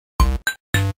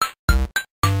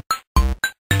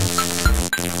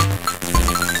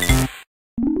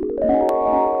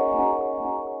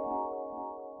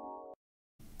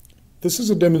This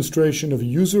is a demonstration of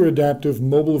user-adaptive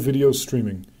mobile video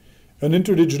streaming, an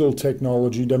InterDigital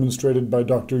technology demonstrated by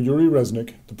Dr. Yuri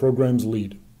Resnick, the program's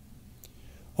lead.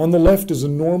 On the left is a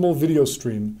normal video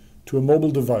stream to a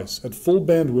mobile device at full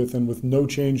bandwidth and with no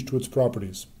change to its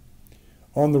properties.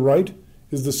 On the right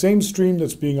is the same stream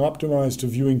that's being optimized to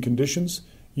viewing conditions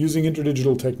using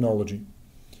InterDigital technology.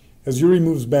 As Yuri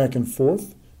moves back and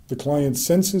forth, the client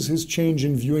senses his change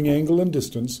in viewing angle and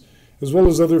distance, as well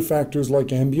as other factors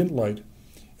like ambient light,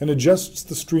 and adjusts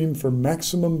the stream for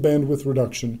maximum bandwidth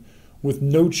reduction with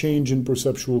no change in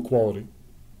perceptual quality.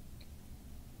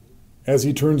 As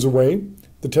he turns away,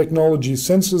 the technology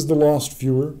senses the lost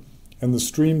viewer, and the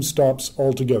stream stops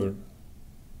altogether.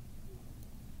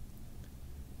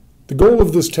 The goal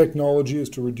of this technology is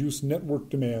to reduce network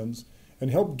demands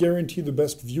and help guarantee the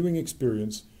best viewing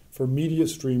experience for media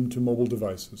streamed to mobile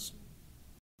devices.